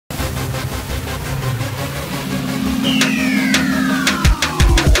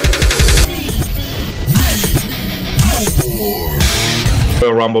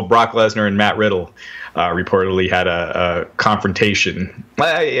Royal Rumble, Brock Lesnar and Matt Riddle reportedly had a confrontation.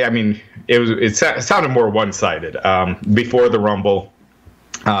 I mean, it sounded more one-sided. Before the Rumble,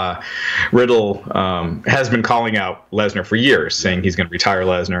 Riddle has been calling out Lesnar for years, saying he's going to retire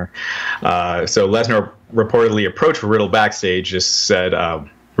Lesnar. So Lesnar reportedly approached Riddle backstage, just said,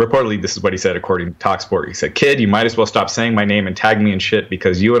 reportedly, this is what he said according to TalkSport. He said, "Kid, you might as well stop saying my name and tag me in shit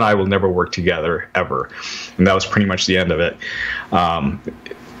because you and I will never work together, ever." And that was pretty much the end of it.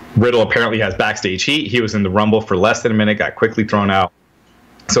 Riddle apparently has backstage heat. He was in the Rumble for less than a minute, got quickly thrown out.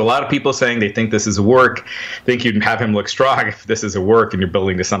 So a lot of people saying they think this is a work, think you'd have him look strong if this is a work and you're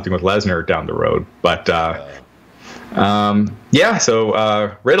building to something with Lesnar down the road. But yeah,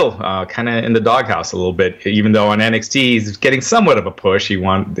 so Riddle kind of in the doghouse a little bit, even though on NXT he's getting somewhat of a push.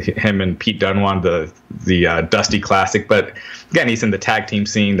 Him and Pete Dunne won the Dusty Classic, but again, he's in the tag team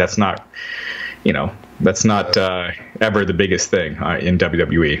scene. That's not, that's not ever the biggest thing in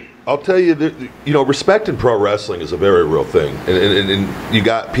WWE. I'll tell you that, respect in pro wrestling is a very real thing. And you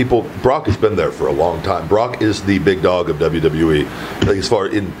got people, Brock has been there for a long time. Brock is the big dog of WWE.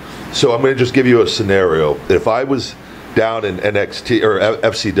 So I'm going to just give you a scenario. If I was down in NXT or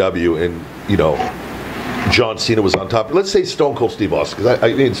FCW and, John Cena was on top, let's say Stone Cold Steve Austin, because I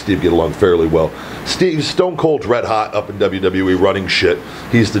and Steve get along fairly well. Stone Cold's red hot up in WWE running shit.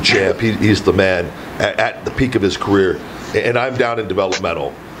 He's the champ. He's the man at the peak of his career. And I'm down in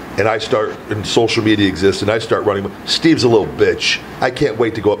developmental. And and social media exists, and I start running. Steve's a little bitch. I can't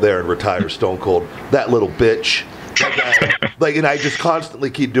wait to go up there and retire Stone Cold. That little bitch. And I just constantly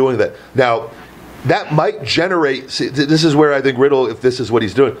keep doing that. Now, that might generate, this is where I think Riddle, if this is what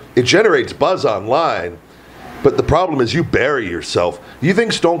he's doing, it generates buzz online, but the problem is you bury yourself. Do you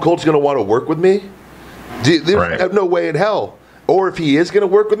think Stone Cold's going to want to work with me? There's no way in hell. Or if he is going to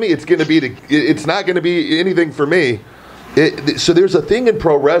work with me, it's not going to be anything for me. So there's a thing in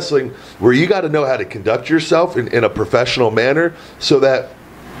pro wrestling where you got to know how to conduct yourself in a professional manner, so that,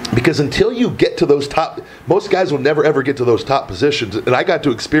 because until you get to those top, most guys will never ever get to those top positions, and I got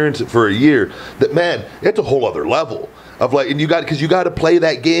to experience it for a year. That, man, it's a whole other level of because you got to play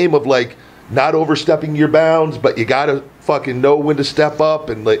that game of not overstepping your bounds, but you got to fucking know when to step up,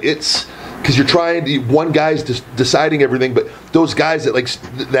 and it's because you're trying to, one guy's deciding everything, but those guys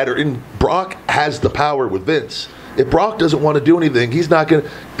that are in, Brock has the power with Vince. If Brock doesn't want to do anything, he's not going to.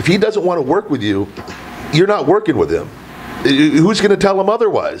 If he doesn't want to work with you, you're not working with him. Who's going to tell him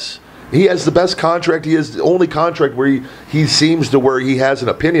otherwise? He has the best contract. He has the only contract where he seems to where he has an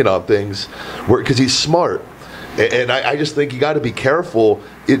opinion on things, because he's smart. And I just think you got to be careful.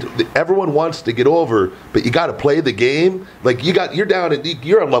 Everyone wants to get over, but you got to play the game.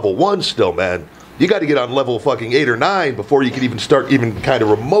 You're on level 1 still, man. You got to get on level fucking 8 or 9 before you can even start kind of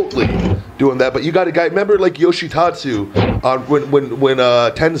remotely doing that. But you got a guy, remember Yoshitatsu when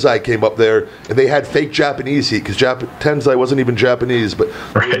Tenzai came up there and they had fake Japanese heat, because Tenzai wasn't even Japanese, but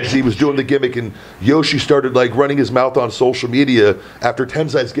he was doing the gimmick, and Yoshi started running his mouth on social media after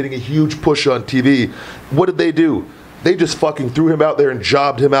Tenzai's getting a huge push on TV. What did they do? They just fucking threw him out there and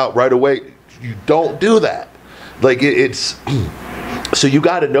jobbed him out right away. You don't do that. So you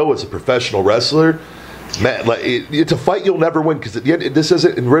got to know, as a professional wrestler, man, it's a fight you'll never win, because at the end, this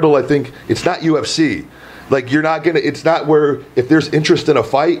isn't in Riddle. I think it's not UFC. You're not gonna. It's not where if there's interest in a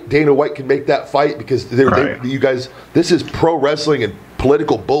fight, Dana White can make that fight, because you guys. This is pro wrestling and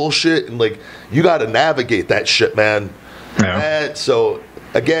political bullshit, and you got to navigate that shit, man. Yeah. So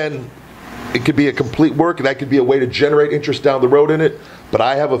again, it could be a complete work, and that could be a way to generate interest down the road in it. But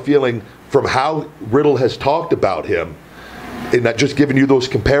I have a feeling, from how Riddle has talked about him, and not just giving you those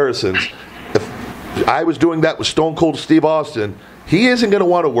comparisons, if I was doing that with Stone Cold Steve Austin, he isn't going to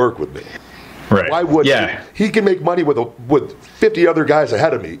want to work with me. Right. Why would he? He can make money with 50 other guys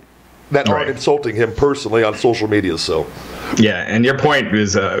ahead of me that aren't insulting him personally on social media. So, yeah, and your point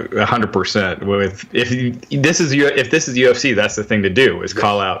is 100%. If this is UFC, that's the thing to do, is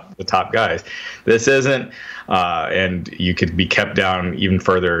call out the top guys. This isn't, and you could be kept down even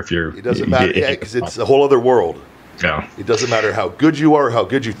further if you're. It doesn't matter, because it's a whole other world. Yeah. It doesn't matter how good you are, how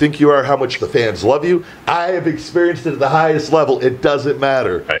good you think you are, how much the fans love you. I have experienced it at the highest level. It doesn't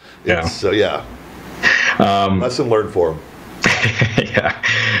matter. Right. Yeah. So yeah. Lesson learned for him.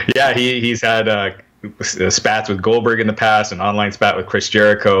 Yeah. He's had spats with Goldberg in the past, an online spat with Chris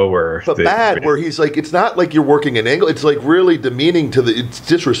Jericho, where he's it's not like you're working an angle. It's really demeaning it's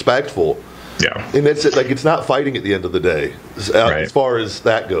disrespectful. Yeah. And it's not fighting at the end of the day, as far as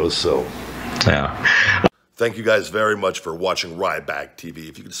that goes. So. Yeah. Thank you guys very much for watching Ryback TV.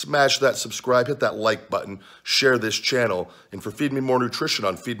 If you could smash that subscribe, hit that like button, share this channel, and for Feed Me More Nutrition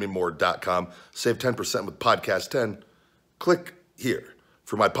on feedmemore.com, save 10% with Podcast 10. Click here.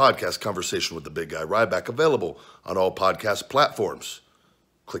 for my podcast conversation with the big guy Ryback, available on all podcast platforms.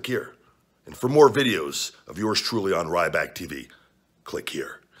 Click here. And for more videos of yours truly on Ryback TV, click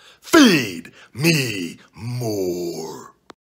here. Feed me more.